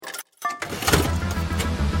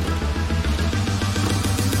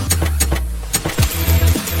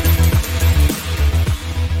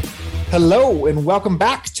Hello, and welcome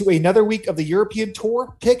back to another week of the European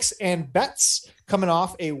Tour picks and bets. Coming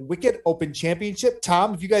off a wicked Open Championship.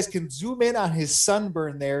 Tom, if you guys can zoom in on his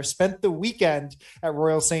sunburn there, spent the weekend at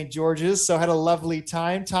Royal St. George's, so had a lovely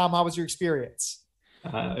time. Tom, how was your experience?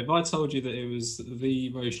 If I told you that it was the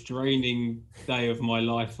most draining day of my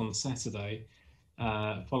life on Saturday,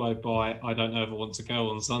 followed by I don't know if I want to go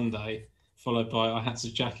on Sunday, followed by I had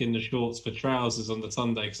to jack in the shorts for trousers on the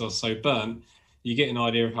Sunday because I was so burnt, you get an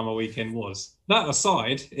idea of how my weekend was. That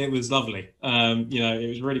aside, it was lovely. It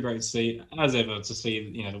was really great to see, as ever, to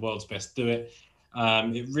see the world's best do it.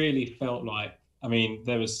 It really felt like, I mean,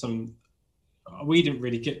 there was some we didn't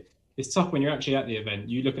really get. It's tough when you're actually at the event.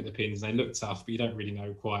 You look at the pins and they look tough, but you don't really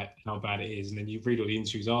know quite how bad it is. And then you read all the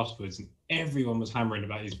interviews afterwards, and everyone was hammering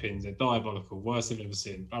about his pins. They're diabolical, worst they've ever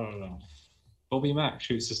seen. Blah blah blah. Bobby Mack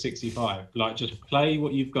shoots to 65. Like, just play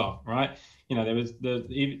what you've got, right? There was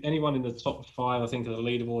anyone in the top five, I think, of the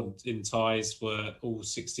leaderboard in ties were all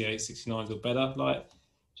 68, 69s or better. Like,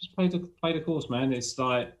 just play the course, man. It's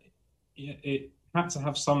like it had to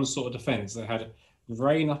have some sort of defense. They had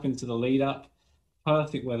rain up into the lead up,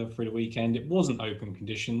 perfect weather for the weekend. It wasn't open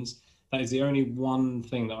conditions. That is the only one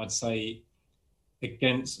thing that I'd say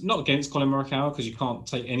not against Colin Morikawa, because you can't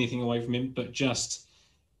take anything away from him, but just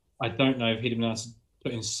I don't know if he'd have been able to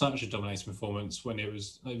put in such a dominating performance when if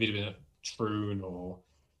he'd have been at Troon or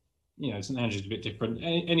St Andrews a bit different.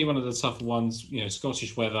 Any one of the tougher ones,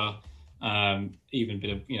 Scottish weather, even a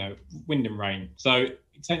bit of wind and rain. So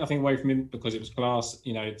take nothing away from him because it was class.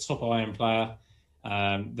 Top iron player.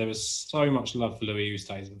 There was so much love for Louis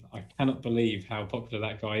Oosthuizen. I cannot believe how popular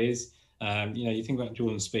that guy is. You think about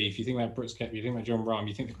Jordan Spieth, you think about Brooks Koepka, you think about Jon Rahm,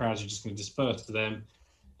 you think the crowds are just going to disperse to them.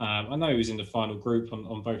 I know he was in the final group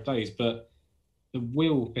on both days, but the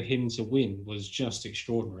will for him to win was just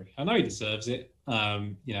extraordinary. I know he deserves it.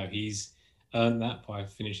 He's earned that by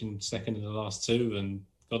finishing second in the last two, and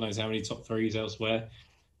God knows how many top threes elsewhere.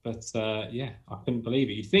 But I couldn't believe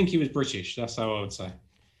it. You'd think he was British. That's how I would say.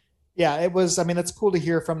 Yeah, it was. I mean, it's cool to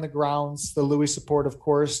hear from the grounds, the Louis support, of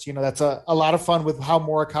course. That's a lot of fun with how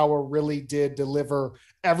Morikawa really did deliver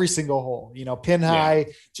every single hole. Pin Yeah. high,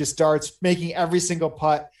 just starts making every single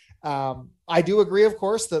putt. I do agree, of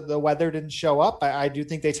course, that the weather didn't show up. I do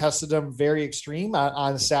think they tested them very extreme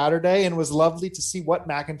on Saturday, and it was lovely to see what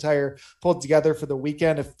McIntyre pulled together for the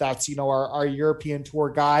weekend. If that's our European Tour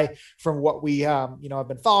guy from what we have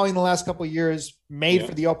been following the last couple of years, made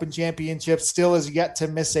for the Open Championship, still is yet to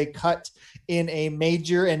miss a cut in a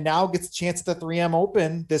major, and now gets a chance at the 3M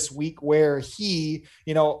Open this week, where he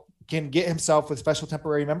can get himself with special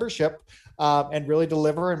temporary membership and really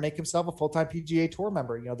deliver and make himself a full-time PGA Tour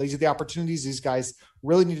member. These are the opportunities these guys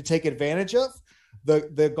really need to take advantage of.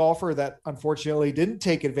 The golfer that unfortunately didn't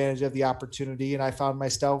take advantage of the opportunity, and I found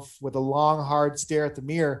myself with a long, hard stare at the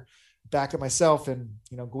mirror back at myself, and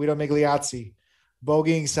Guido Migliozzi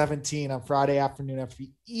bogeying 17 on Friday afternoon after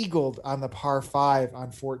he eagled on the par 5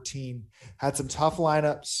 on 14. Had some tough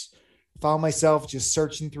lineups. Found myself just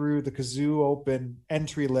searching through the Kazoo Open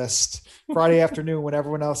entry list Friday afternoon when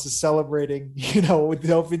everyone else is celebrating, with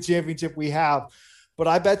the Open Championship we have. But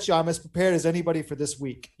I bet you I'm as prepared as anybody for this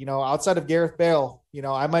week. Outside of Gareth Bale,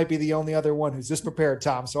 I might be the only other one who's this prepared,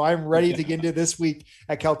 Tom. So I'm ready to get into this week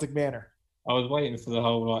at Celtic Manor. I was waiting for the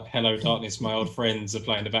whole "Hello Darkness, my old friends" to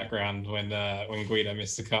play in the background when Guido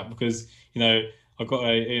missed the cut, because I got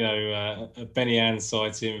a Benny Ann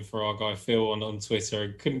sighting for our guy Phil on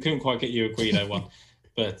Twitter. Couldn't quite get you a Guido one,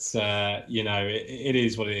 but it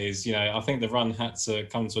is what it is. I think the run had to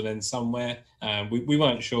come to an end somewhere. We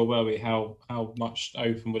weren't sure, were we, how much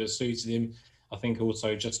Open would have suited him. I think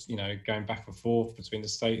also just going back and forth between the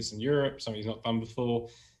States and Europe, something he's not done before.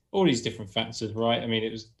 All these different factors, right? I mean,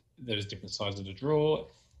 there was different sides of the draw.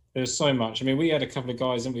 There's so much. I mean, we had a couple of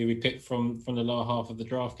guys, didn't we? We picked from the lower half of the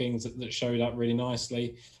DraftKings that showed up really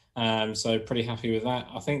nicely. So pretty happy with that.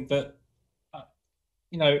 I think that,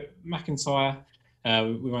 McIntyre,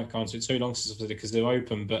 we won't go into it too long since the Kazoo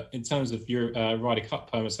Open, but in terms of your Ryder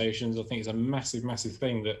Cup permutations, I think it's a massive, massive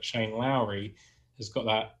thing that Shane Lowry has got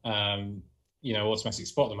that, automatic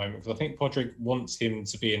spot at the moment, because I think Podrick wants him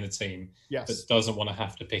to be in the team, yes, but doesn't want to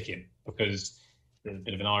have to pick him because there's a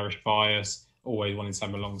bit of an Irish bias, always wanting to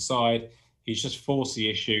have him alongside. He's just forced the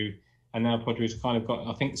issue, and now Podrick's kind of got,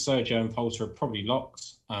 I think Sergio and Poulter are probably locked.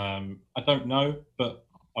 I don't know, but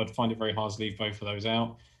I'd find it very hard to leave both of those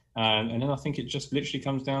out. And then I think it just literally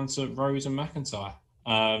comes down to Rose and McIntyre.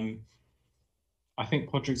 I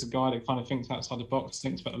think Podrick's a guy that kind of thinks outside the box,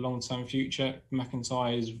 thinks about the long-term future.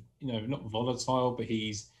 McIntyre is, not volatile, but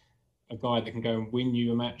he's a guy that can go and win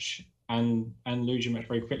you a match and lose your match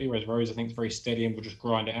very quickly, whereas Rose, I think, is very steady and will just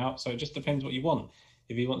grind it out. So it just depends what you want.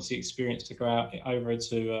 if he wants the experience to go out over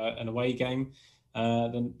to an away game,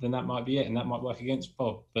 then that might be it, and that might work against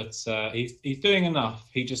Bob. But he's doing enough.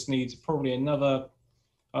 He just needs probably another.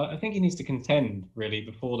 I think he needs to contend really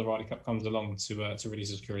before the Ryder Cup comes along to really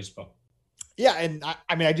secure his spot. Yeah, and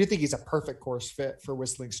I mean, I do think he's a perfect course fit for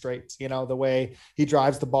Whistling Straits. You know, the way he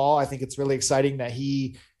drives the ball, I think it's really exciting that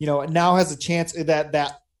he, you know, now has a chance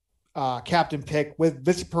that captain pick with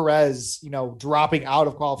Victor Perez, you know, dropping out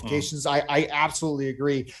of qualifications. I absolutely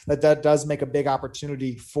agree that does make a big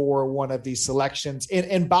opportunity for one of these selections.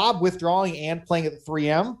 And Bob withdrawing and playing at the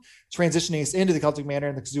 3M, transitioning us into the Celtic Manor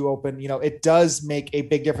and the Kazoo Open, you know, it does make a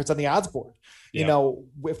big difference on the odds board. You know,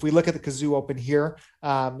 if we look at the Kazoo Open here,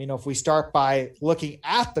 you know, if we start by looking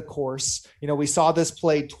at the course, you know, we saw this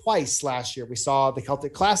played twice last year. We saw the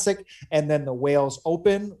Celtic Classic and then the Wales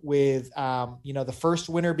Open with, you know, the first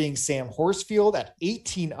winner being Sam Horsfield at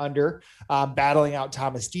 18 under, battling out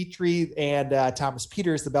Thomas Dietrich and Thomas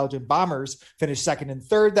Pieters. The Belgian Bombers finished second and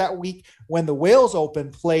third that week. When the Wales Open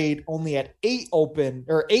played only at 8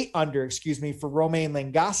 under, for Romain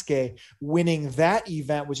Langasque, winning that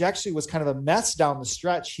event, which actually was kind of a mess down the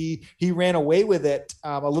stretch. He ran away with it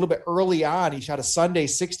a little bit early on. He shot a Sunday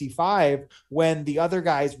 65 when the other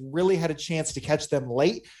guys really had a chance to catch them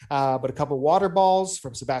late. But a couple of water balls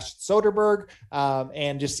from Sebastian Soderberg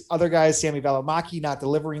and just other guys, Sami Välimäki not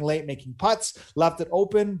delivering late, making putts, left it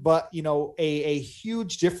open. But, you know, a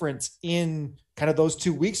huge difference in kind of those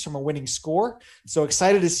 2 weeks from a winning score. So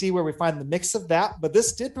excited to see where we find the mix of that. But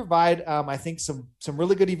this did provide, I think, some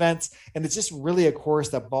really good events. And it's just really a course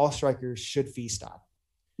that ball strikers should feast on.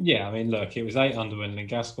 Yeah, I mean, look, it was 8 under when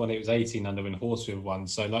Langasque won, it was 18 under when Horsfield won.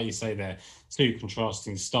 So, like you say, they're two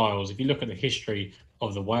contrasting styles. If you look at the history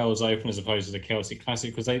of the Wales Open as opposed to the Celtic Classic,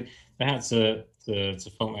 because they had to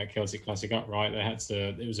funk that Celtic Classic up, right?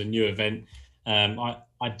 It was a new event.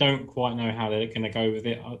 I don't quite know how they're going to go with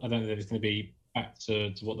it. I don't know if it's going to be back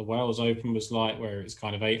to what the Wales Open was like, where it's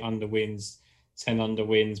kind of 8 under wins, 10 under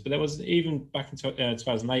wins. But there was, even back in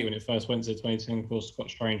 2008 when it first went to the 2010, of course, Scott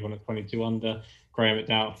Strange won at 22 under, Graham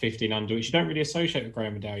McDowell 15 under, which you don't really associate with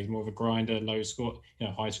Graham McDowell. He's more of a grinder, low score,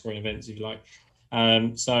 high scoring events if you like.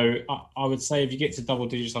 So I would say if you get to double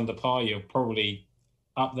digits under par, you're probably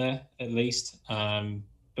up there at least.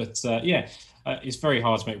 It's very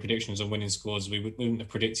hard to make predictions on winning scores. We wouldn't have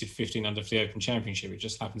predicted 15 under for the Open Championship. It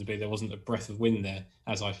just happened to be there wasn't a breath of wind there,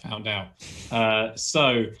 as I found out.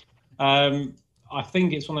 I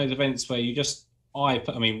think it's one of those events where the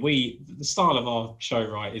style of our show,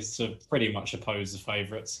 right, is to pretty much oppose the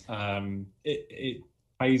favourites. It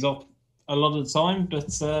pays off a lot of the time,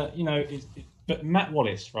 but Matt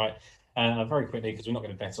Wallace, right, very quickly, because we're not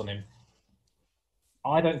going to bet on him.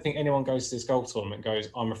 I don't think anyone goes to this golf tournament and goes,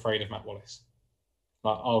 I'm afraid of Matt Wallace.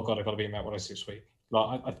 Like, oh God, I've got to beat Matt Wallace this week.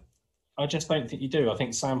 Like, I just don't think you do. I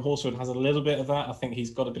think Sam Horsfield has a little bit of that. I think he's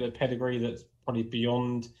got a bit of pedigree that's probably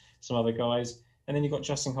beyond some other guys. And then you've got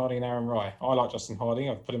Justin Harding and Aaron Rai. I like Justin Harding.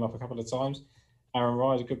 I've put him up a couple of times. Aaron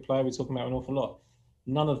Rai is a good player. We're talking about an awful lot.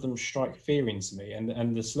 None of them strike fear into me.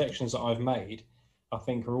 And the selections that I've made, I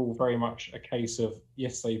think, are all very much a case of,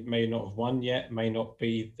 yes, they may not have won yet, may not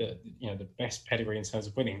be the best pedigree in terms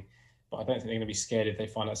of winning, but I don't think they're going to be scared if they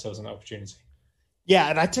find themselves an opportunity.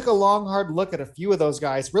 Yeah, and I took a long, hard look at a few of those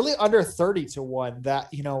guys, really under 30 to 1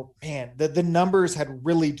 that, the numbers had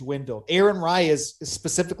really dwindled. Aaron Rai is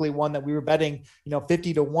specifically one that we were betting,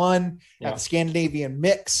 50 to 1 at the Scandinavian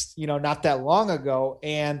Mixed, not that long ago.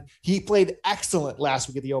 And he played excellent last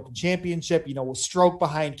week at the Open Championship, was stroke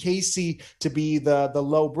behind Casey to be the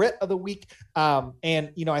low Brit of the week. I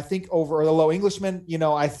think over the low Englishman,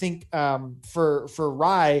 I think for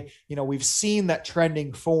Rai, we've seen that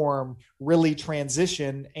trending form really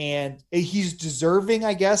transition, and he's deserving,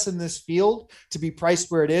 I guess, in this field to be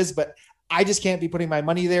priced where it is, but I just can't be putting my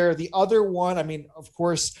money there. The other one, of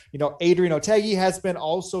course, Adrian Otaegui has been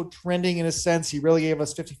also trending in a sense. He really gave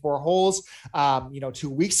us 54 holes, 2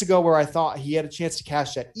 weeks ago, where I thought he had a chance to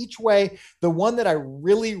cash that each way. The one that I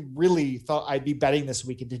really, really thought I'd be betting this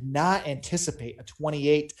week and did not anticipate a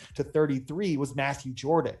 28 to 33 was Matthew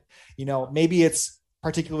Jordan. Maybe it's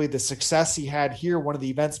particularly the success he had here, one of the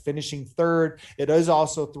events finishing third. It is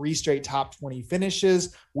also 3 straight top 20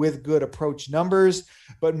 finishes with good approach numbers.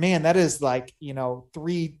 But man, that is like, a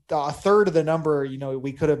third of the number,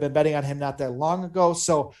 we could have been betting on him not that long ago.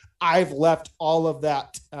 So I've left all of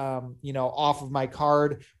that, off of my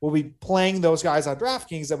card. We'll be playing those guys on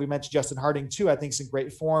DraftKings that we mentioned. Justin Harding too, I think, is in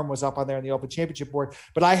great form, was up on there in the Open Championship board,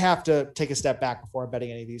 but I have to take a step back before I'm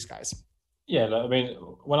betting any of these guys. Yeah,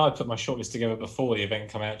 when I put my shortlist together before the event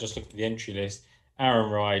came out, just looked at the entry list,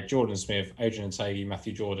 Aaron Rai, Jordan Smith, Adrian Otaegui,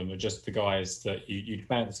 Matthew Jordan are just the guys that you'd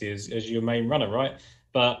fancy as your main runner, right?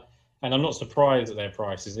 And I'm not surprised at their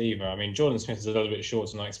prices either. I mean, Jordan Smith is a little bit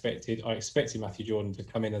shorter than I expected. I expected Matthew Jordan to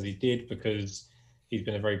come in as he did because he's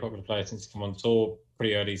been a very popular player since he came on tour,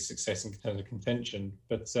 pretty early success in terms of contention.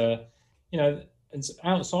 But, and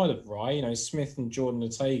outside of Rai, Smith and Jordan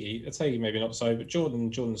Otaegui maybe not so, but Jordan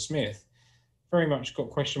and Jordan Smith very much got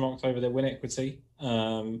question marks over their win equity.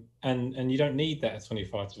 And you don't need that at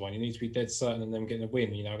 25-1. You need to be dead certain in them getting a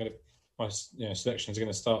win. My selections are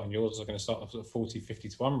going to start, and yours are going to start off at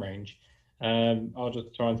 40-50-1 range. I'll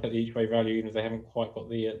just try and take the each way value, even if they haven't quite got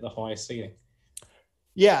the highest ceiling.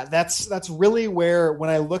 Yeah, that's really where,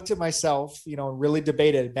 when I looked at myself, and really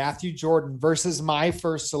debated Matthew Jordan versus my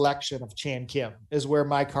first selection of Chan Kim, is where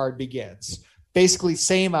my card begins. Basically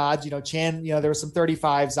same odds, Chan, there were some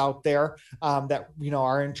 35s out there that,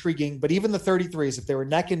 are intriguing, but even the 33s, if they were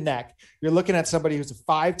neck and neck, you're looking at somebody who's a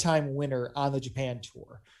 5-time winner on the Japan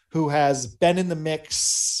Tour, who has been in the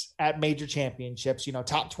mix at major championships,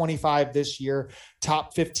 top 25 this year,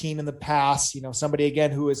 top 15 in the past, somebody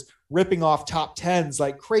again who is ripping off top 10s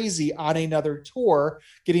like crazy on another tour,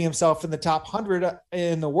 getting himself in the top 100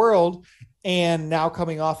 in the world. And now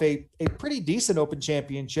coming off a pretty decent Open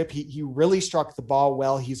Championship, he really struck the ball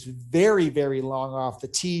well. He's very, very long off the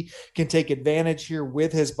tee, can take advantage here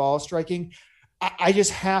with his ball striking. I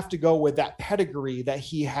just have to go with that pedigree that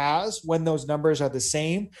he has when those numbers are the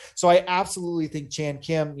same. So I absolutely think Chan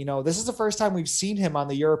Kim, this is the first time we've seen him on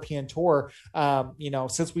the European Tour,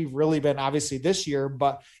 since we've really been, obviously this year,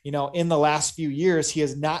 but, in the last few years, he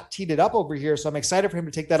has not teed it up over here. So I'm excited for him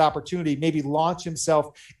to take that opportunity, maybe launch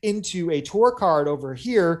himself into a tour card over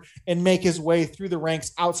here and make his way through the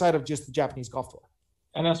ranks outside of just the Japanese Golf Tour.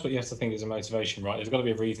 And that's what you have to think is a motivation, right? There's got to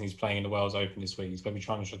be a reason he's playing in the Wales Open this week. He's going to be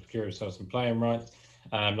trying to secure himself some playing rights.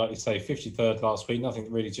 Like you say, 53rd last week,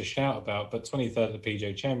 nothing really to shout about, but 23rd at the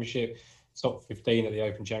PGA Championship, top 15 at the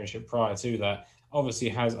Open Championship prior to that. Obviously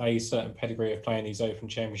has a certain pedigree of playing these Open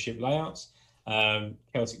Championship layouts.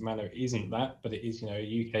 Celtic Manor isn't that, but it is,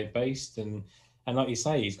 UK based. And like you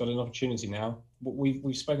say, he's got an opportunity now.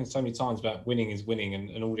 We've spoken so many times about winning is winning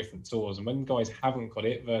and all different tours. And when guys haven't got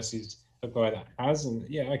it versus a guy that has, and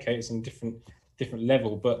it's in different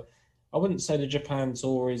level, but I wouldn't say the Japan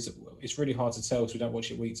Tour it's really hard to tell because we don't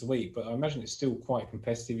watch it week to week, but I imagine it's still quite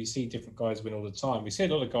competitive. You see different guys win all the time. We see a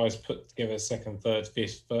lot of guys put together second, third,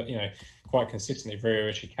 fifth, but quite consistently.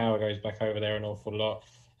 Ryo Ishikawa goes back over there an awful lot.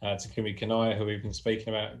 Takumi Kanaya, who we've been speaking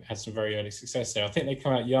about, had some very early success there. I think they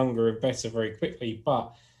come out younger and better very quickly,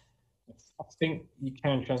 but I think you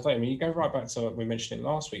can translate. I mean, you go right back to, we mentioned it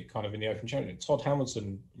last week, kind of in the Open Championship. Todd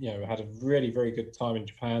Hamilton, had a really, very good time in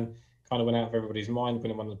Japan, kind of went out of everybody's mind,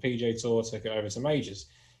 winning one on the PGA Tour, took it over to majors.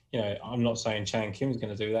 I'm not saying Chan Kim's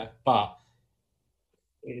going to do that, but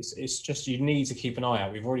it's just you need to keep an eye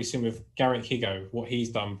out. We've already seen with Garrett Higo what he's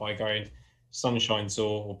done by going Sunshine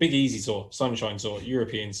Tour or Big Easy Tour, Sunshine Tour,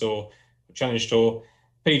 European Tour, Challenge Tour,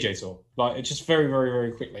 PGA Tour. Like, it's just very, very,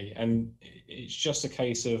 very quickly. And it's just a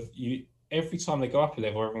case of every time they go up a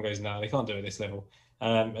level, everyone goes, no, they can't do it at this level.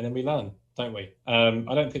 And then we learn, don't we? I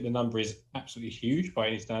don't think the number is absolutely huge by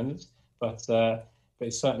any standards, but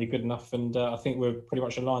it's certainly good enough. And I think we're pretty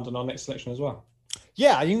much aligned on our next selection as well.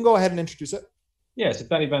 Yeah, you can go ahead and introduce it. Yeah, so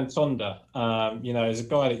Danny Van Tonder, is a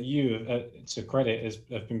guy that you, to credit,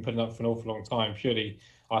 have been putting up for an awful long time, purely,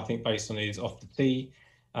 I think, based on his off the tee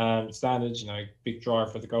standards, big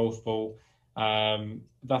drive for the golf ball.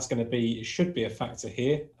 That's going to it should be a factor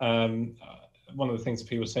here. One of the things that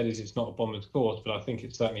people said is it's not a bomber's course, but I think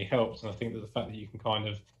it certainly helps. And I think that the fact that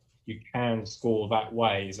you can score that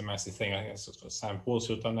way is a massive thing. I think that's sort of Sam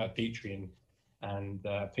Horsfield done that, Petrie and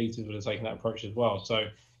Peters would have taken that approach as well. So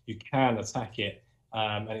you can attack it,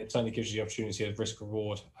 and it certainly gives you the opportunity of risk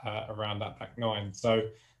reward around that back nine. So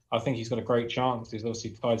I think he's got a great chance. He's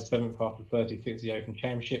obviously tied 7th after 36 the Open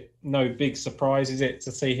Championship. No big surprise, is it,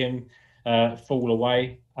 to see him fall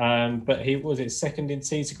away? But he was it second in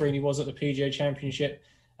tee to green. He was at the PGA Championship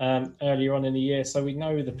earlier on in the year. So we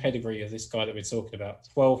know the pedigree of this guy that we're talking about.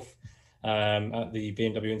 12th at the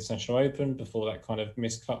BMW International Open before that kind of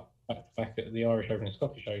miscut back at the Irish Open and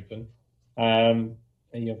Scottish Open.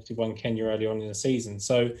 And he obviously won Kenya early on in the season.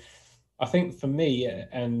 So I think for me,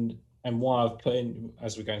 and why I've put in,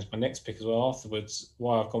 as we go into my next pick as well afterwards,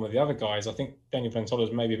 why I've gone with the other guys, I think Daniel Van Tonder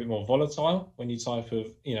is maybe a bit more volatile when you type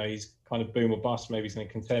of, he's kind of boom or bust. Maybe he's going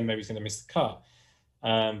to contend, maybe he's going to miss the cut.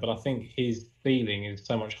 But I think his ceiling is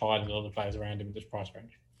so much higher than other players around him at this price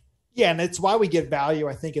range. Yeah, and it's why we get value,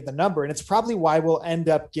 I think, in the number, and it's probably why we'll end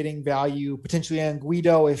up getting value potentially on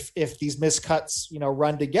Guido if these miscuts,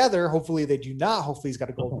 run together. Hopefully they do not. Hopefully he's got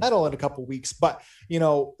a gold medal in a couple of weeks. But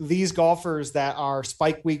these golfers that are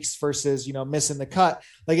spike weeks versus missing the cut,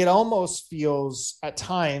 like it almost feels at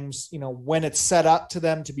times, when it's set up to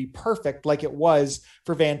them to be perfect, like it was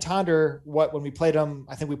for Van Tonder. When we played him,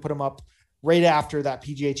 I think we put him up right after that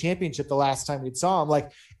PGA Championship the last time we saw him.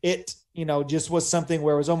 Like it just was something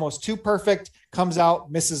where it was almost too perfect, comes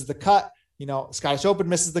out, misses the cut, Scottish Open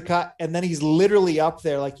misses the cut. And then he's literally up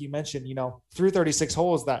there, like you mentioned, through 36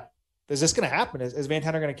 holes that is this going to happen? Is Van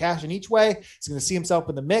Tonder going to cash in each way? He's going to see himself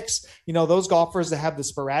in the mix. Those golfers that have the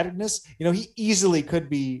sporadicness, he easily could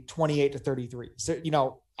be 28 to 33.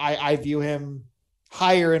 So, I view him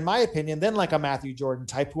higher, in my opinion, than like a Matthew Jordan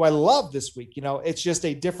type, who I love this week. It's just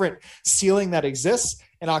a different ceiling that exists.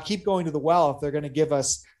 And I'll keep going to the well if they're going to give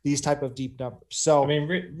us these type of deep numbers. So, I mean,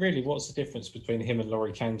 really, what's the difference between him and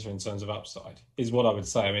Laurie Cantor in terms of upside is what I would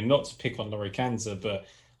say. I mean, not to pick on Laurie Cantor, but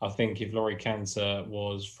I think if Laurie Cantor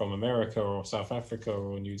was from America or South Africa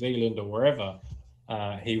or New Zealand or wherever,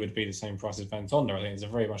 he would be the same price as Van Tonder. I think there's a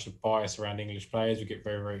very much a bias around English players. We get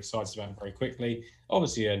very, very excited about him very quickly.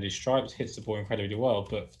 Obviously, he earned his stripes, hits the ball incredibly well,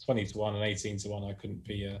 but for 20 to 1 and 18 to 1, I couldn't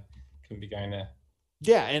be going there.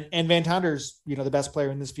 Yeah, and Van Tonder's the best player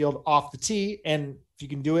in this field off the tee, and if you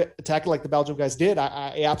can do it, attack it like the Belgium guys did,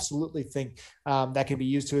 I absolutely think that can be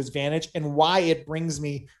used to his advantage. And why it brings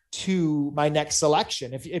me to my next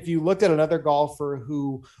selection. If you looked at another golfer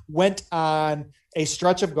who went on a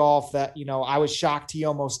stretch of golf that I was shocked he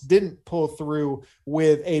almost didn't pull through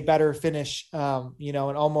with a better finish, and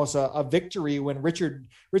almost a victory when Richard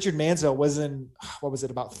Mansell was in, what was it,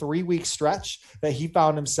 about 3 week stretch that he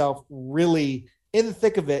found himself really in the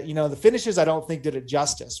thick of it. The finishes I don't think did it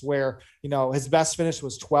justice, where, his best finish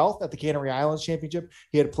was 12th at the Canary Islands Championship.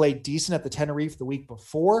 He had played decent at the Tenerife the week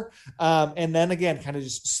before. And then again, kind of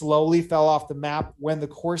just slowly fell off the map when the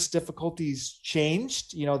course difficulties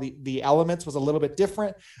changed. The elements was a little bit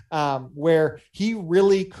different, where he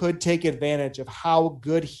really could take advantage of how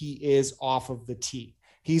good he is off of the tee.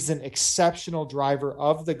 He's an exceptional driver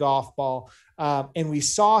of the golf ball. And we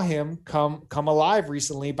saw him come alive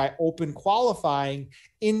recently by open qualifying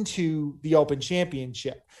into the Open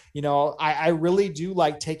Championship. I really do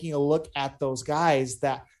like taking a look at those guys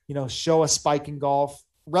that, show a spike in golf,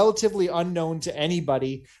 relatively unknown to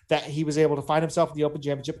anybody, that he was able to find himself in the Open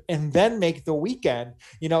Championship and then make the weekend.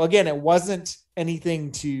 Again, it wasn't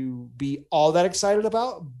anything to be all that excited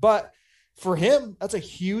about, but for him, that's a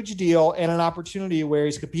huge deal and an opportunity where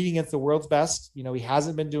he's competing against the world's best. He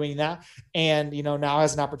hasn't been doing that. And, now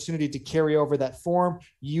has an opportunity to carry over that form,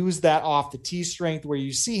 use that off the tee strength where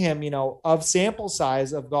you see him, of sample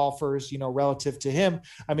size of golfers, relative to him.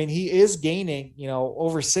 I mean, he is gaining,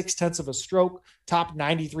 over 0.6 of a stroke, top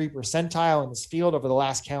 93 percentile in this field over the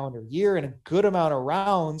last calendar year, and a good amount of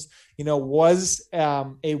rounds. Was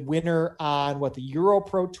a winner on the Euro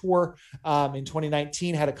Pro Tour in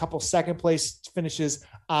 2019, had a couple second place finishes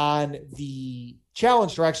on the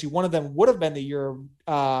Challenge Tour. Actually, one of them would have been the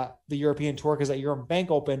European Tour, because that European Bank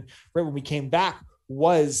Open, right when we came back,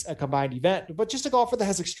 was a combined event. But just a golfer that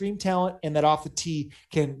has extreme talent and that off the tee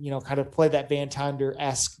can, kind of play that Van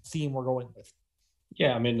Tonder-esque theme we're going with.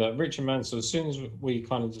 Yeah, I mean, Richard Mansell, as soon as we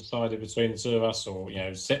kind of decided between the two of us, or,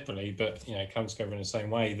 separately, but, come together in the same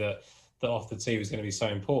way, that off the tee was going to be so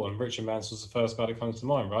important, Richard Mansell's the first guy that comes to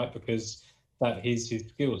mind, right? Because that is his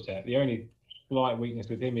skill set. The only slight weakness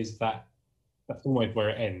with him is that's almost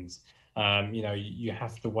where it ends. You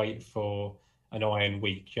have to wait for an iron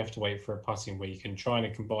week. You have to wait for a putting week, and trying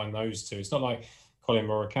to combine those two. It's not like Colin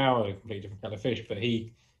Morikawa, a completely different kind of fish, but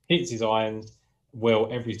he hits his irons well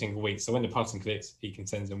every single week. So when the putting clicks, he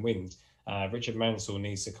contends and wins. Richard Mansell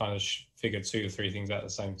needs to kind of figure 2 or 3 things out at the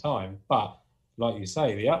same time. But like you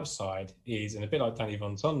say, the upside is, and a bit like Danny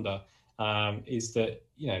Van Tonder, is that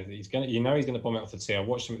he's going to bomb it off the tee. I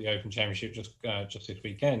watched him at the Open Championship just this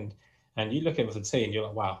weekend, and you look at him off the tee and you're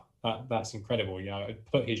like, wow, that's incredible. I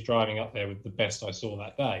put his driving up there with the best I saw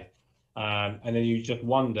that day. And then you just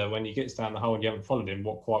wonder, when he gets down the hole and you haven't followed him,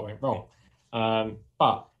 what quite went wrong.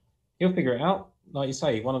 But he'll figure it out. Like you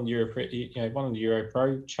say, he won on the Euro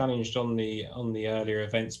Pro, challenged on the earlier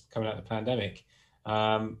events coming out of the pandemic.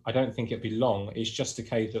 I don't think it'll be long. It's just a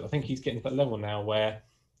case that I think he's getting to that level now where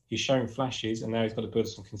he's showing flashes, and now he's got to build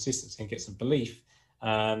some consistency and get some belief.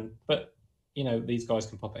 But these guys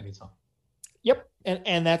can pop at any time. Yep.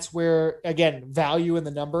 And that's where, again, value in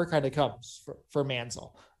the number kind of comes for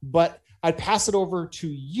Mansell. But I'd pass it over to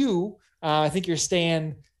you. I think you're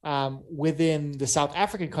staying within the South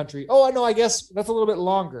African country. Oh, I know. I guess that's a little bit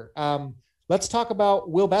longer. let's talk about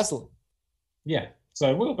Will Besseling. Yeah.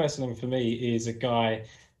 So Will Besseling for me is a guy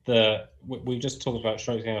that we've just talked about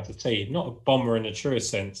strokes gained off the tee. Not a bomber in the truest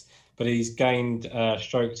sense, but he's gained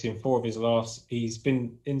strokes in four of his last. He's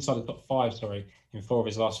been inside the top five, sorry, in four of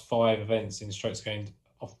his last five events in strokes gained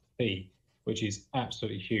off the tee, which is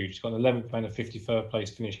absolutely huge. He's got an 11th and a 53rd place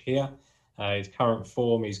finish here. His current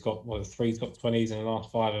form, he's got three top 20s in the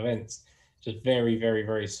last five events. Just very, very,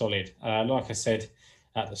 very solid. Like I said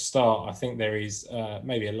at the start, I think there is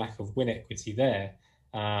maybe a lack of win equity there.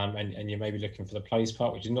 And you're maybe looking for the place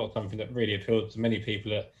part, which is not something that really appealed to many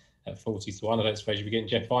people at 40 to 1. I don't suppose you'll be getting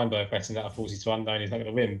Jeff Weinberg betting that at 40 to 1, knowing he's not going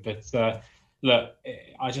to win. But look,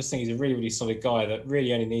 I just think he's a really, really solid guy that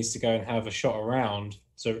really only needs to go and have a shot around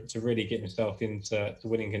to really get himself into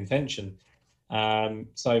winning contention.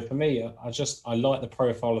 So for me, I like the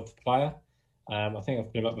profile of the player. I think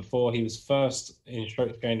I've put him up before. He was first in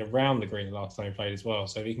strokes gained around the green the last time he played as well.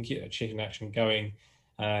 So if he can keep that chicken action going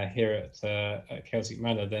here at Celtic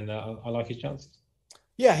Manor, then I like his chances.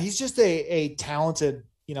 Yeah, he's just a talented,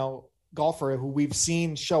 golfer who we've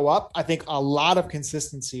seen show up. I think a lot of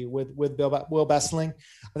consistency with Will Besseling.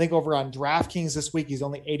 I think over on DraftKings this week, he's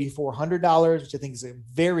only $8,400, which I think is a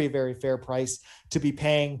very, very fair price to be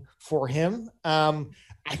paying for him.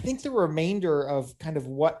 I think the remainder of kind of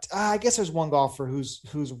what I guess there's one golfer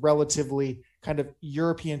who's relatively kind of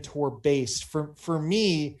European tour based. For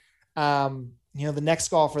me, the next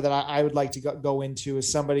golfer that I would like to go into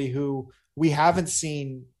is somebody who we haven't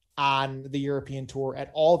seen on the European tour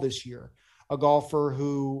at all this year. A golfer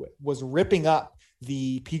who was ripping up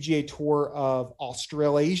the PGA Tour of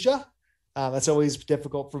Australasia. That's always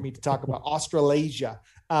difficult for me to talk about Australasia.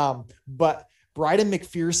 But Bryden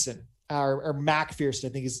McPherson, or McPherson, I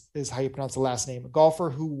think is how you pronounce the last name, a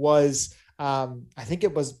golfer who was, I think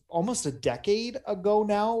it was almost a decade ago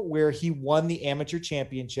now, where he won the amateur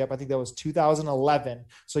championship. I think that was 2011.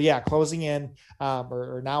 So yeah, closing in,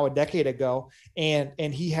 or now a decade ago. And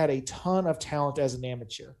he had a ton of talent as an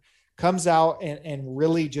amateur. Comes out and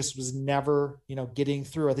really just was never, getting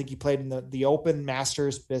through. I think he played in the Open,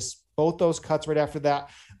 Masters, both those cuts right after that.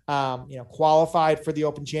 Qualified for the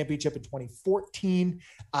Open Championship in 2014.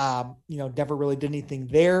 Never really did anything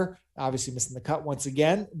there. Obviously missing the cut once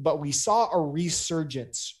again, but we saw a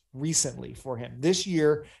resurgence recently for him. This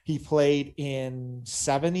year, he played in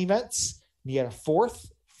 7 events. He had a 4th,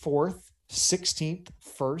 16th,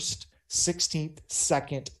 1st, 16th,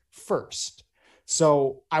 2nd, 1st.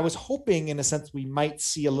 So I was hoping, in a sense, we might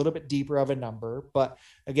see a little bit deeper of a number. But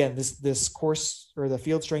again, this course or the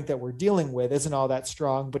field strength that we're dealing with isn't all that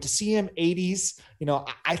strong. But to see him 80s,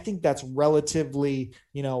 I think that's relatively,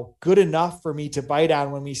 good enough for me to bite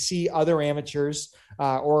on when we see other amateurs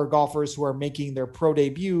or golfers who are making their pro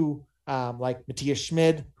debut. Like Matthias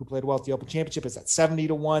Schmid, who played well at the Open Championship, is at 70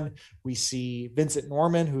 to 1. We see Vincent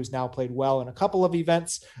Norrman, who's now played well in a couple of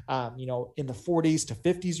events, in the 40s to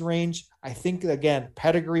 50s range. I think, again,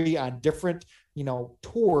 pedigree on different,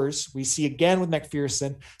 tours. We see again with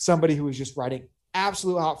McPherson, somebody who is just riding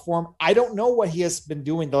absolute hot form. I don't know what he has been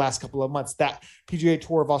doing the last couple of months. That PGA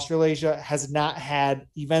Tour of Australasia has not had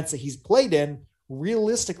events that he's played in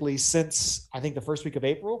realistically since, I think, the first week of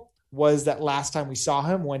April was that last time we saw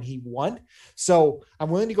him when he won. So I'm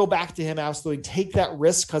willing to go back to him, absolutely take that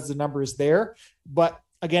risk because the number is there. But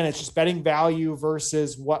again, it's just betting value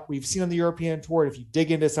versus what we've seen on the European Tour. If you dig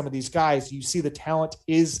into some of these guys, you see the talent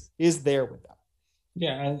is there with them.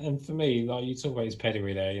 Yeah, and for me, like you talk about his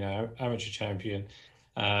pedigree there, amateur champion,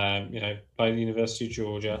 by the University of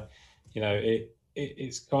Georgia,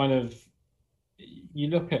 it's kind of, you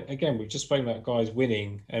look at, again, we've just spoken about guys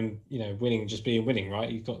winning and, winning just being winning, right?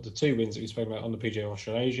 You've got the 2 wins that we spoke about on the PGA of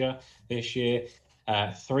Australasia this year,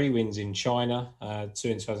 3 wins in China, 2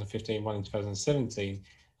 in 2015, 1 in 2017,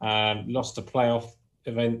 lost a playoff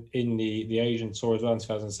event in the Asian Tour as well in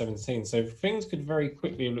 2017. So things could very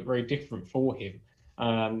quickly look very different for him.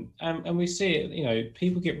 And we see it,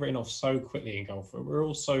 people get written off so quickly in golf. We're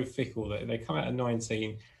all so fickle that they come out at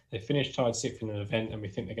 19, they finish tied 6th in an event, and we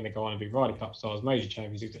think they're going to go on and be Ryder Cup stars, major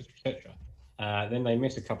champions, etc., etc. Then they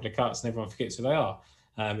miss a couple of cuts, and everyone forgets who they are.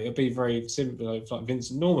 It'll be very simple. Like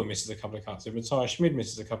Vincent Norrman misses a couple of cuts, if Matthias Schmid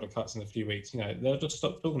misses a couple of cuts in a few weeks, they'll just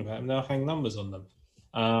stop talking about him. They'll hang numbers on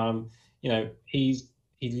them. He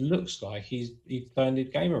looks like he's turned his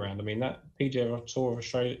game around. I mean, that PGA Tour of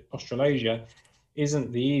Australasia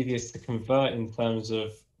isn't the easiest to convert in terms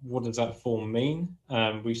of what does that form mean?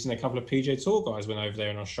 We've seen a couple of PGA Tour guys went over there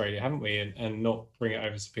in Australia, haven't we? And not bring it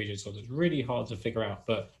over to PGA Tour. It's really hard to figure out.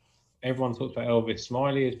 But everyone talks about Elvis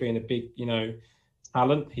Smiley as being a big,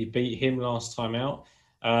 talent. He beat him last time out.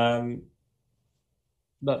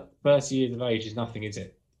 But 30 years of age is nothing, is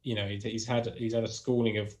it? he's had a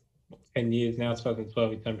schooling of 10 years now.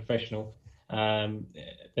 2012, he turned professional.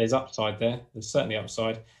 There's upside there. There's certainly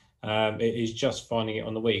upside. It is just finding it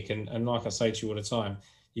on the week. And like I say to you all the time,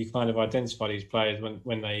 you kind of identify these players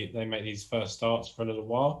when they make these first starts for a little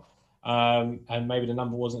while. And maybe the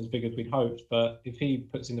number wasn't as big as we'd hoped, but if he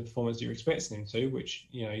puts in the performance that you're expecting him to, which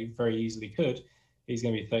he very easily could, he's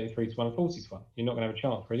going to be 33 to 1 and 40 to 1. You're not going to have a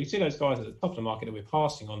chance. Whereas you see those guys at the top of the market that we're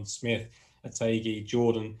passing on, Smith, Ategi,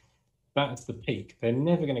 Jordan, that's the peak. They're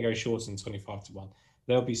never going to go shorter than 25 to 1.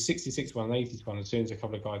 They'll be 66 to 1 and 80 to 1 as soon as a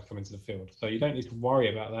couple of guys come into the field. So you don't need to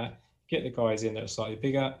worry about that. Get the guys in that are slightly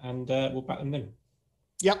bigger, and we'll back them in.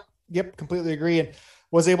 Yep, completely agree. And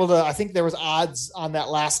was able to, I think there was odds on that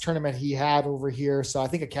last tournament he had over here. So I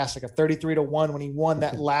think it cashed like a 33 to 1 when he won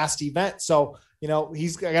that last event. So, I got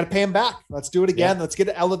to pay him back. Let's do it again. Yeah. Let's get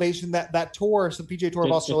an elevation that tour, some PGA Tour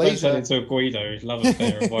of Australasia. Just don't turn into a Guido. He's love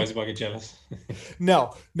affair. Otherwise, he might get jealous.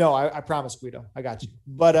 No, I promise, Guido. I got you.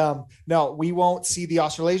 But no, we won't see the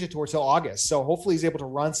Australasia Tour till August. So hopefully he's able to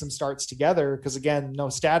run some starts together because, again, no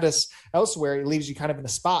status elsewhere. It leaves you kind of in a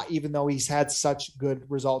spot, even though he's had such good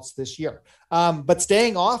results this year. But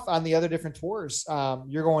staying off on the other different tours,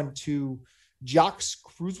 you're going to Jacques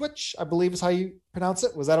Kruiswijk, I believe is how you pronounce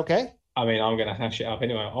it. Was that okay? I mean, I'm going to hash it up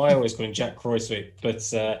anyway. I always call him Jack Kruiswijk,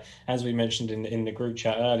 but as we mentioned in the group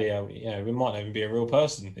chat earlier, we might not even be a real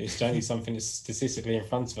person. It's only something that's statistically in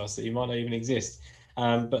front of us that he might not even exist.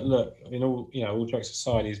 But look, in all jokes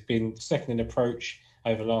aside, he's been second in approach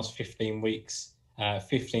over the last 15 weeks,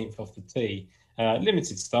 15th off the tee.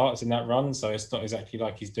 Limited starts in that run, so it's not exactly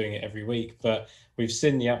like he's doing it every week. But we've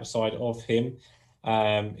seen the upside of him.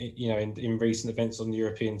 In recent events on the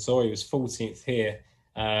European Tour, he was 14th here.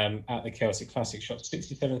 At the Celtic Classic, shot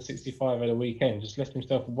 67, 65 at a weekend, just left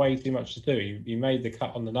himself way too much to do. He made the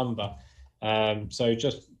cut on the number. So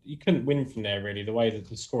just, you couldn't win from there really, the way that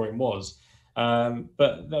the scoring was.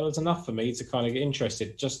 But that was enough for me to kind of get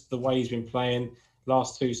interested. Just the way he's been playing,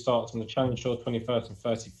 last two starts on the Challenge Tour, 21st and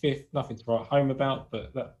 35th, nothing to write home about,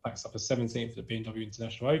 but that backs up a 17th at the BMW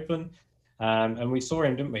International Open. And we saw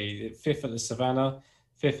him, didn't we? 5th at the Savannah,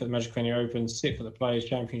 5th at the Magic Arena Open, 6th at the Players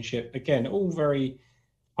Championship. Again, all very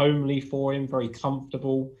homely for him, very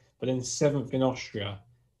comfortable. But then 7th in Austria,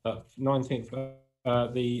 19th,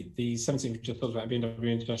 the 17th we just talked about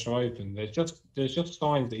BMW International Open. There's just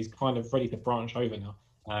signs that he's kind of ready to branch over now.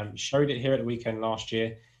 Showed it here at the weekend last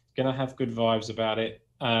year. Going to have good vibes about it.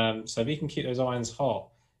 So if he can keep those irons hot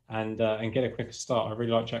and get a quicker start, I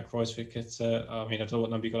really like Jack Kruiswijk. I don't know what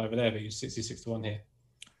number you got over there, but he's 66 to 1 here.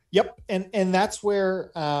 Yep, and that's where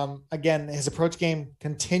again his approach game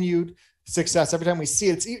continued success every time we see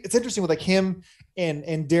it. It's interesting with like him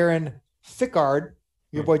and Darren Fickard.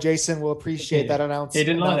 Your boy Jason will appreciate that He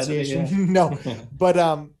didn't like pronunciation. That, No,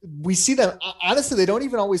 but we see them. Honestly, they don't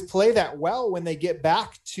even always play that well when they get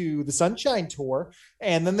back to the Sunshine Tour,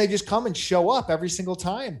 and then they just come and show up every single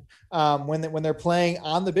time when they're playing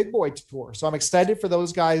on the Big Boy Tour. So I'm excited for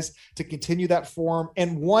those guys to continue that form.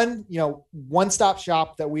 And one-stop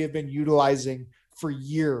shop that we have been utilizing for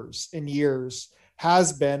years and years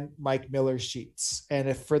has been Mike Miller-Sheets. And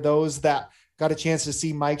if for those that got a chance to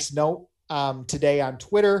see Mike's note today on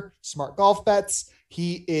Twitter, Smart Golf Bets,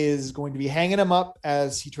 he is going to be hanging them up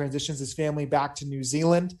as he transitions his family back to New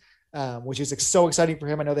Zealand, which is so exciting for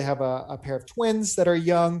him. I know they have a pair of twins that are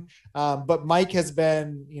young, but Mike has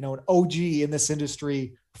been, an OG in this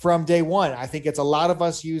industry from day one. I think it's a lot of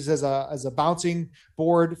us use as a bouncing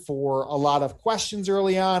board for a lot of questions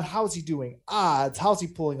early on. How's he doing odds? How's he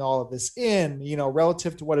pulling all of this in,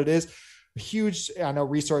 relative to what it is? A huge,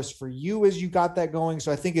 resource for you as you got that going.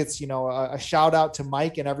 So I think it's, a shout out to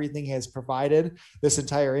Mike and everything he has provided this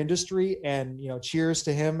entire industry, and, cheers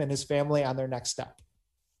to him and his family on their next step.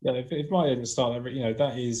 Yeah, if Mike didn't start,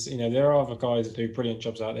 that is, there are other guys that do brilliant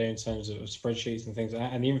jobs out there in terms of spreadsheets and things,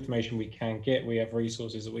 and the information we can get, we have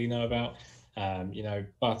resources that we know about,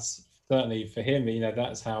 but certainly for him,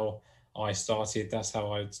 that's how I started. That's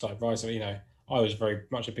how I started writing. I was very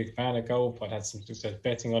much a big fan of golf. I'd had some success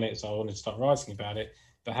betting on it, so I wanted to start writing about it.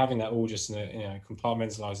 But having that all just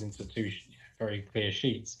compartmentalized into two very clear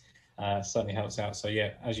sheets certainly helps out. So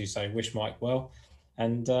yeah, as you say, wish Mike well.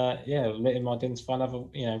 And let him identify another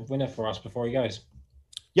winner for us before he goes.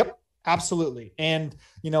 Yep. Absolutely. And,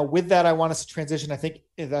 with that, I want us to transition. I think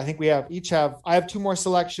I have two more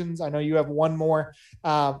selections. I know you have one more.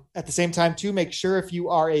 At the same time, too, make sure if you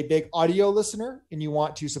are a big audio listener and you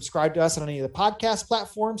want to subscribe to us on any of the podcast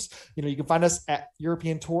platforms, you can find us at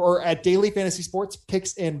European Tour or at Daily Fantasy Sports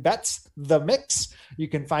Picks and Bets, The Mix. You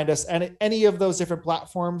can find us at any of those different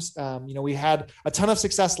platforms. We had a ton of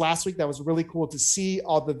success last week. That was really cool to see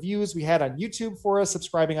all the views we had on YouTube for us,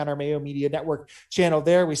 subscribing on our Mayo Media Network channel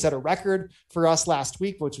there. We set a record for us last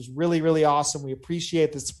week, which was really, really awesome. We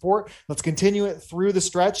appreciate the support. Let's continue it through the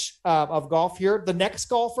stretch of golf here. The next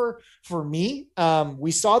golfer for me,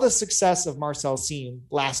 we saw the success of Marcel Siem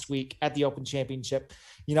last week at the Open Championship.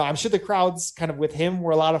 I'm sure the crowds kind of with him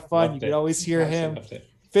were a lot of fun. You could always hear him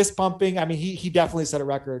fist pumping. I mean, he definitely set a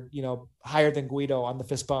record, higher than Guido on the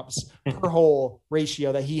fist bumps per hole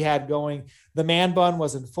ratio that he had going. The man bun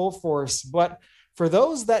was in full force, but for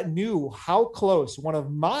those that knew how close one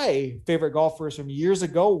of my favorite golfers from years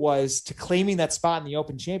ago was to claiming that spot in the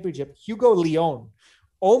Open Championship, Hugo Leon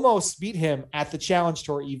almost beat him at the Challenge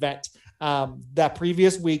Tour event that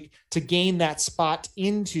previous week to gain that spot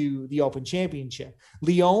into the Open Championship.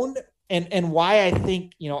 Leon, and why I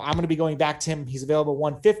think, I'm going to be going back to him. He's available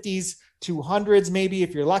 150s, 200s, maybe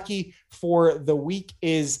if you're lucky for the week,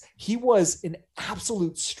 is he was an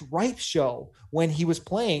absolute stripe show when he was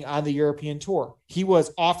playing on the European Tour. He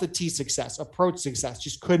was off the tee success, approach success,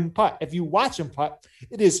 just couldn't putt. If you watch him putt,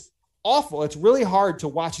 it is awful. It's really hard to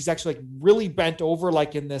watch. He's actually really bent over,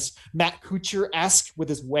 like in this Matt Kuchar-esque with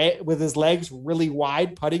his legs really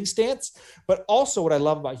wide putting stance. But also what I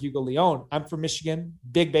love about Hugo Leon, I'm from Michigan,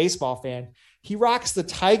 big baseball fan. He rocks the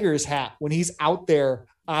Tigers hat when he's out there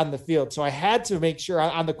on the field. So I had to make sure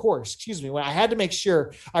on the course, I had to make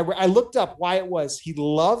sure I looked up why it was. He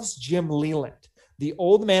loves Jim Leyland, the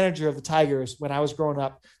old manager of the Tigers. When I was growing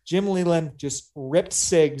up, Jim Leyland just ripped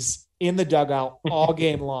cigs in the dugout all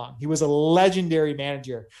game long. He was a legendary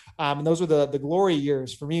manager. And those were the glory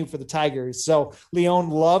years for me, for the Tigers. So Leon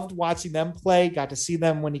loved watching them play, got to see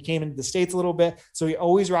them when he came into the States a little bit. So he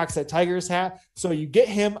always rocks that Tigers hat. So you get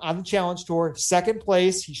him on the Challenge Tour, second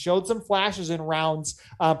place. He showed some flashes in rounds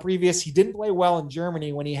previous. He didn't play well in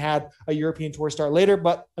Germany when he had a European Tour start later,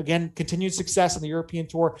 but again, continued success on the European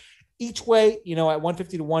Tour. Each way, at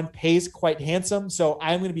 150 to 1 pays quite handsome. So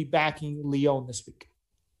I'm going to be backing Leon this week.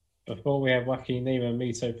 Before we had Joaquin Niemann and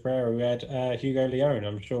Mito Pereira, we had Hugo Leon.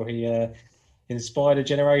 I'm sure he inspired a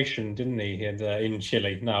generation, didn't he, in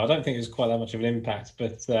Chile? No, I don't think it was quite that much of an impact,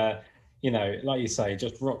 but, like you say,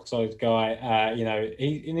 just rock solid guy.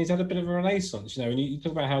 He's had a bit of a renaissance. When you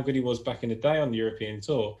talk about how good he was back in the day on the European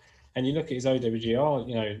Tour, and you look at his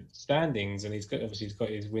OWGR, standings, and he's got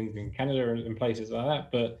his wins in Canada and places like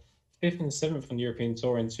that, but 5th and 7th on the European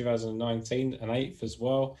Tour in 2019 and 8th as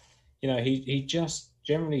well. He just,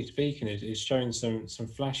 generally speaking, is showing some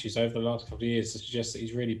flashes over the last couple of years to suggest that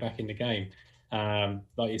he's really back in the game.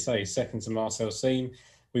 Like you say, second to Marcel Siem.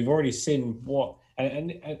 We've already seen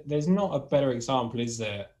and there's not a better example, is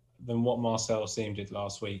there, than what Marcel Siem did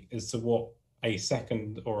last week as to what a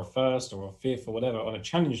second or a first or a fifth or whatever on a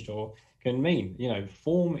Challenge Tour can mean.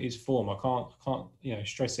 Form is form. I can't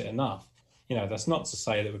stress it enough. That's not to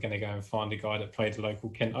say that we're going to go and find a guy that played the local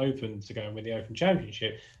Kent Open to go and win the Open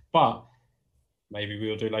Championship, but maybe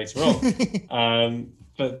we'll do later on.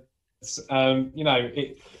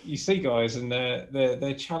 You see guys and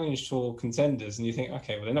they're Challenge Tour contenders, and you think,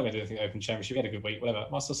 okay, well, they're not going to do anything Open Championship. He had a good week, whatever.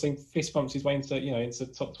 Marcel Siem fist bumps his way into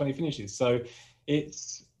top 20 finishes. So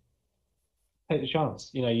it's take the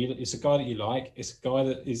chance. It's a guy that you like. It's a guy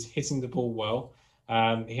that is hitting the ball well.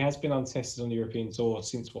 He has been untested on the European Tour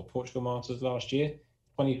since Portugal Masters last year,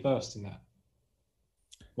 21st in that.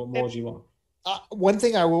 What more do you want? One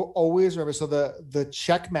thing I will always remember, so the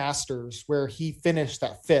Czech Masters where he finished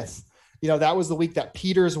that 5th, that was the week that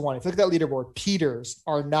Peters won. If you look at that leaderboard, Peters,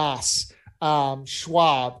 Arnas,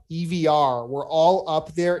 Schwab, EVR were all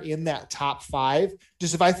up there in that top 5.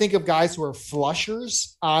 Just if I think of guys who are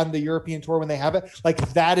flushers on the European Tour when they have it, like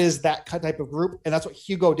that is that type of group. And that's what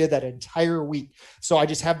Hugo did that entire week. So I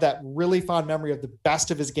just have that really fond memory of the best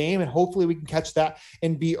of his game, and hopefully we can catch that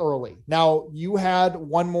and be early. Now, you had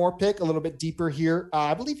one more pick a little bit deeper here.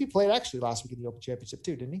 I believe he played actually last week in the Open Championship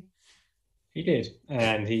too, didn't he? He did.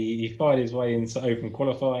 And he fired his way into Open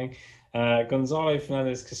qualifying. Gonzalo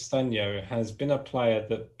Fernandez Castaño has been a player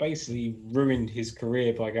that basically ruined his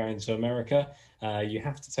career by going to America. You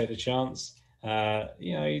have to take the chance.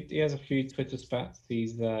 He has a few Twitter spats.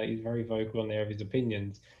 He's very vocal on there of his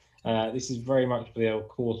opinions. This is very much for the old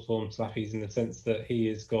course form slappies in the sense that he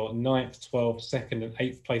has got 9th, 12th, 2nd and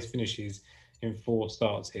 8th place finishes in 4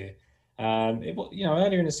 starts here.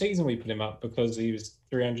 Earlier in the season we put him up because he was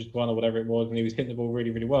 300 to 1 or whatever it was, and he was hitting the ball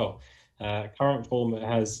really, really well. Current form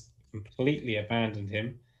has completely abandoned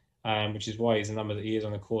him, which is why he's the number that he is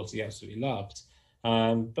on the course he absolutely loved.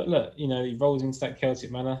 But look, he rolls into that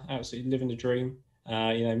Celtic manner, absolutely living the dream.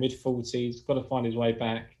 Mid-40s, got to find his way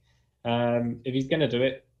back. If he's going to do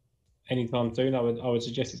it anytime soon, I would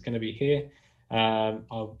suggest it's going to be here. I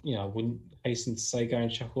wouldn't hasten to say go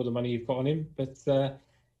and chuck all the money you've got on him, but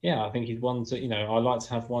I think he's one to, I like to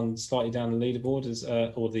have one slightly down the leaderboard as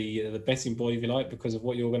or the betting board, if you like, because of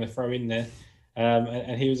what you're going to throw in there.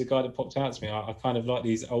 And he was a guy that popped out to me. I kind of like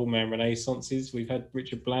these old man renaissances. We've had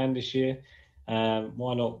Richard Bland this year.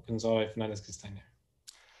 Why not Gonzalo Fernandez-Castaño?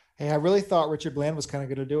 Hey, I really thought Richard Bland was kind of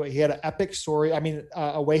going to do it. He had an epic story. I mean,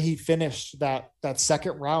 a way he finished that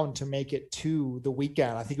second round to make it to the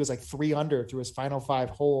weekend. I think it was like 3 under through his final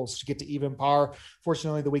 5 holes to get to even par.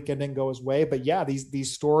 Fortunately, the weekend didn't go his way. But yeah,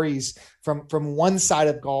 these stories from one side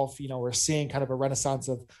of golf, we're seeing kind of a renaissance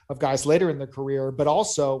of guys later in their career, but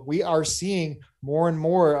also we are seeing more and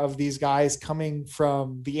more of these guys coming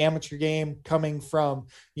from the amateur game, coming from,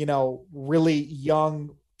 really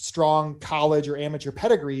young, strong college or amateur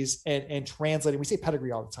pedigrees and translating. We say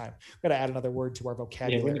pedigree all the time. We've got to add another word to our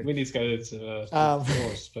vocabulary. Yeah, we need to go to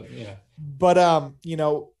course, but yeah. But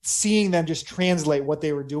seeing them just translate what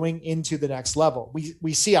they were doing into the next level.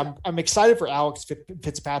 We see. I'm excited for Alex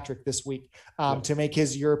Fitzpatrick this week to make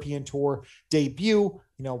his European Tour debut.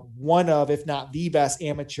 One of, if not the best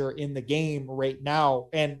amateur in the game right now,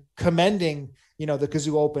 and commending the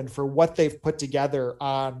Kazoo Open for what they've put together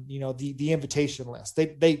on, the invitation list.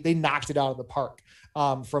 They knocked it out of the park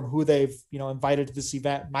from who they've, invited to this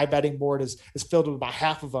event. My betting board is filled with about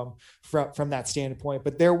half of them from that standpoint.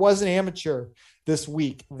 But there was an amateur this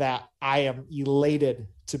week that I am elated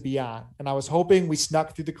to be on. And I was hoping we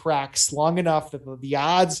snuck through the cracks long enough that the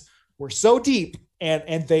odds were so deep,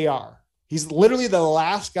 and they are. He's literally the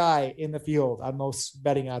last guy in the field on most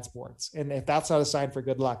betting odds boards. And if that's not a sign for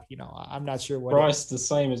good luck, I'm not sure what. Price the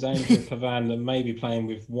same as Andrew Pavan that may be playing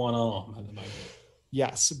with one arm at the moment.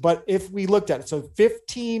 Yes. But if we looked at it, so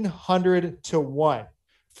 1,500 to 1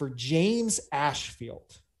 for James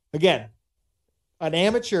Ashfield. Again, an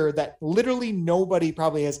amateur that literally nobody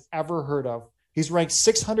probably has ever heard of. He's ranked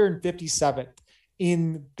 657th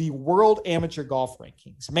in the world amateur golf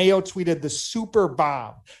rankings. Mayo tweeted the super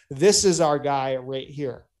bomb. This is our guy right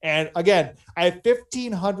here. And again, I have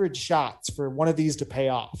 1,500 shots for one of these to pay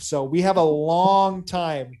off. So we have a long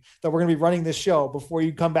time that we're going to be running this show before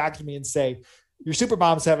you come back to me and say, your super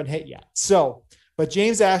bombs haven't hit yet. So, but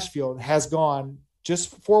James Ashfield has gone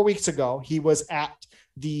just 4 weeks ago. He was at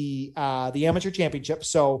the amateur championship.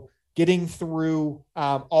 So getting through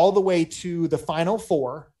all the way to the Final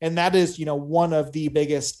Four. And that is, one of the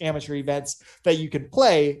biggest amateur events that you can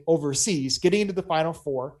play overseas. Getting into the Final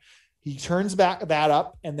Four, he turns back that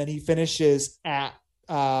up, and then he finishes at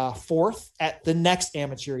 4th at the next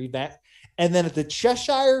amateur event. And then at the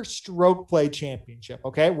Cheshire Stroke Play Championship.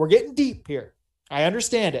 Okay, we're getting deep here. I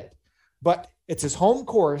understand it. But it's his home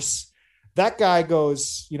course. That guy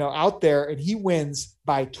goes, out there, and he wins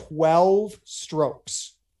by 12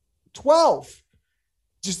 strokes. 12,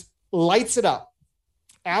 just lights it up,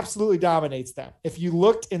 absolutely dominates them. If you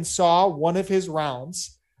looked and saw one of his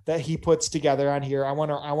rounds that he puts together on here, I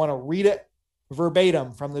want to read it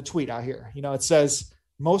verbatim from the tweet out here. It says,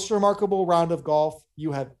 most remarkable round of golf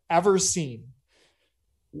you have ever seen.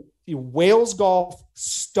 Wales golf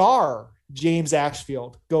star James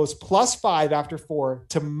Ashfield goes +5 after 4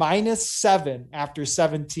 to -7 after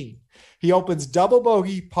 17. He opens double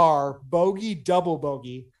bogey, par, bogey, double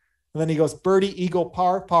bogey. And then he goes birdie, eagle,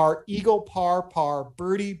 par, par, eagle, par, par,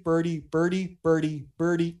 birdie, birdie, birdie, birdie,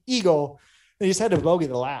 birdie, eagle. And he just had to bogey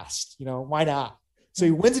the last. Why not? So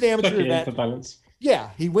he wins an amateur event. For balance.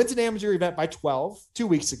 Yeah, he wins an amateur event by 12 2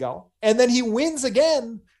 weeks ago. And then he wins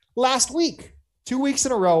again last week. 2 weeks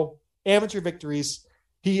in a row, amateur victories.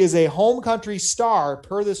 He is a home country star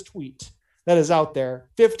per this tweet that is out there,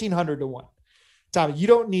 1,500 to 1. Tommy, you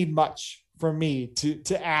don't need much from me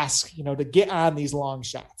to ask, to get on these long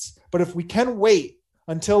shots. But if we can wait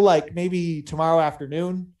until like maybe tomorrow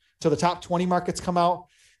afternoon till the top 20 markets come out,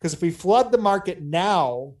 because if we flood the market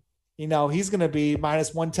now, he's going to be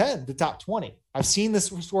 -110 to top 20. I've seen this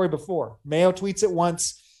story before. Mayo tweets it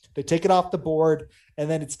once, they take it off the board, and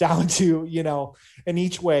then it's down to, in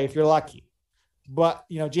each way if you're lucky. But,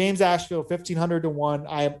 James Ashfield, 1,500 to 1.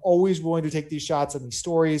 I am always willing to take these shots on these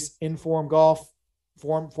stories. Inform golf,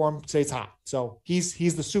 form stays hot. So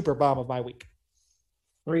he's the super bomb of my week.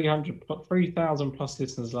 3,000 plus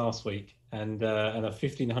listeners last week, and a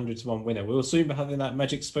 1,500 to 1 winner. We'll soon be having that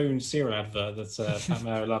Magic Spoon cereal advert that Pat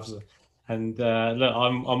Mayo loves And look,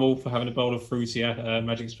 I'm all for having a bowl of fruity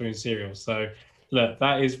Magic Spoon cereal. So look,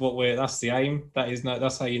 that's the aim.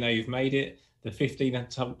 That's how you know you've made it. The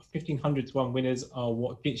 1,500 to 1 winners are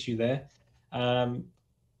what gets you there. I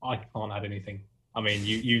can't add anything. I mean,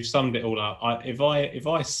 you've summed it all up. If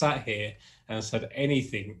I sat here and said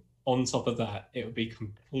anything on top of that, it would be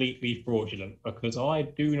completely fraudulent, because I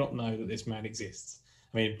do not know that this man exists.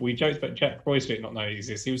 I mean, we joked about Jack Croisfit not knowing he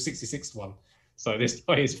exists. He was 66 to 1. So this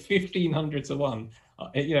guy is 1,500 to 1.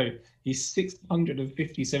 He's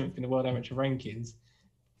 657th in the World Amateur Rankings,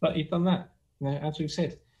 but he's done that. As we've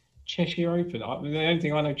said, Cheshire Open. The only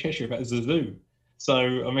thing I know Cheshire about is the zoo.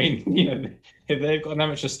 So, I mean, if they've got an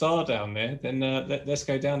amateur star down there, then let's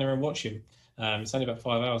go down there and watch him. It's only about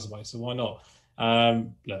 5 hours away, so why not?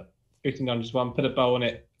 Look, 1,500 to 1, put a bow on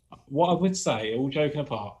it. What I would say, all joking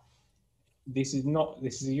apart, this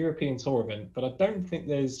is a European tour event, but I don't think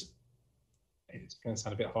it's going to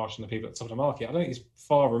sound a bit harsh on the people at the top of the market. I don't think it's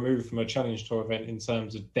far removed from a challenge tour event in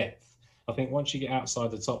terms of depth. I think once you get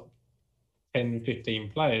outside the top 10,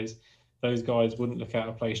 15 players, those guys wouldn't look out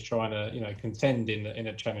of place trying to, contend in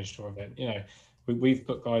a challenge tour event. We've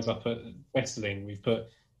put guys up at Wesseling, we've put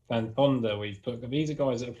Van Ponda, these are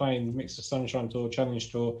guys that are playing mixed of Sunshine Tour,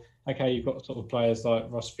 Challenge Tour. Okay, you've got sort of players like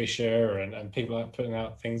Ross Fisher and people like putting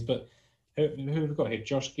out things, but who have we got here?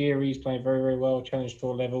 Josh Geary's playing very, very well, Challenge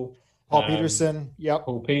Tour level. Paul Peterson, yep.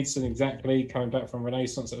 Paul Peterson, exactly, coming back from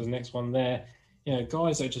Renaissance. That was the next one there.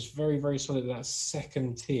 Guys that are just very, very solid at that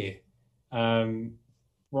second tier.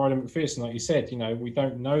 Ryder McPherson, like you said, we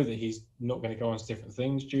don't know that he's not going to go on to different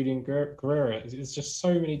things. Julian Guerrero, it's just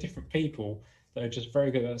so many different people that are just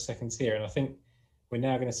very good at that second tier. And I think we're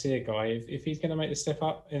now going to see a guy, if he's going to make the step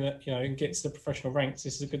up and get to the professional ranks,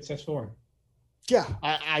 this is a good test for him. Yeah,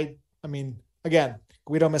 I mean, again,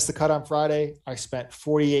 Guido missed the cut on Friday. I spent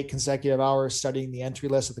 48 consecutive hours studying the entry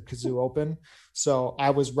list of the Kazoo Open. So I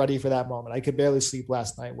was ready for that moment. I could barely sleep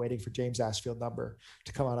last night waiting for James Ashfield number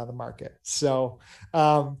to come out on the market. So,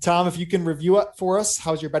 Tom, if you can review it for us,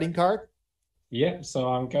 how's your betting card? Yeah, so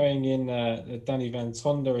I'm going in Danny Van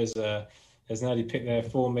Tonder as an early pick there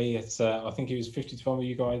for me. It's I think he was 50 to 1 with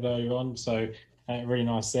you guys earlier on. So really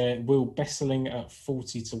nice there. Will Besseling at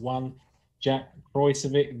 40 to 1. Jack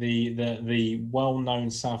Croisfit, the well-known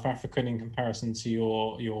South African in comparison to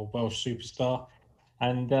your Welsh superstar,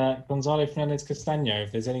 and Gonzalo Fernandez Castaño.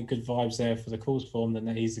 If there's any good vibes there for the calls form, then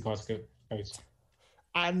he's the guy to go to.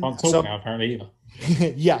 Can't talk now apparently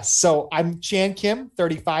either. Yes, so I'm Chan Kim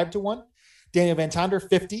 35 to 1, Daniel Van Tonder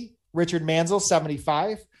 50, Richard Mansell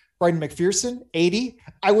 75, Bryden McPherson 80.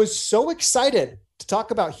 I was so excited to talk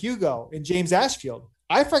about Hugo and James Ashfield.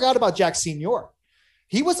 I forgot about Jack Senior.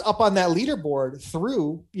 He was up on that leaderboard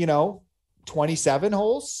through, 27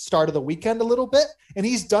 holes, start of the weekend a little bit, and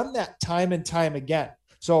he's done that time and time again.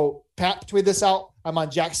 So Pat, tweet this out. I'm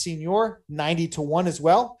on Jack Senior, 90 to 1 as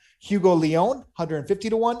well. Hugo Leon, 150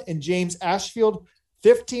 to 1, and James Ashfield,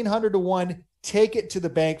 1,500 to 1. Take it to the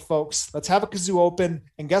bank, folks. Let's have a Kazoo Open.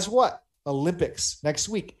 And guess what? Olympics next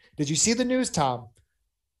week. Did you see the news, Tom?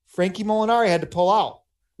 Frankie Molinari had to pull out,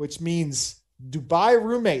 which means Dubai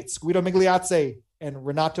roommates Guido Migliozzi and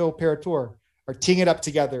Renato Peratore are teeing it up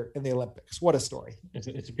together in the Olympics. What a story.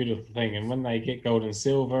 It's a beautiful thing. And when they get gold and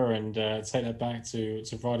silver and take that back to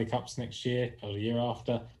Ryder Cups next year or the year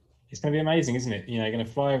after, it's going to be amazing, isn't it? Going to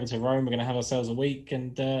fly over to Rome. We're going to have ourselves a week.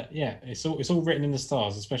 And it's all written in the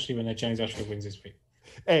stars, especially when James Ashfield wins this week.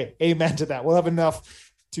 Hey, amen to that. We'll have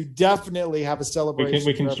enough to definitely have a celebration.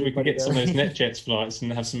 We can get some of those NetJets flights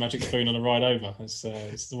and have some Magic Spoon on the ride over. It's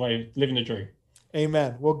the way of living the dream.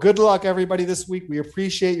 Amen. Well, good luck, everybody, this week. We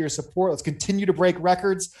appreciate your support. Let's continue to break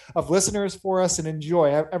records of listeners for us and enjoy.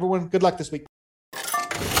 Everyone, good luck this week.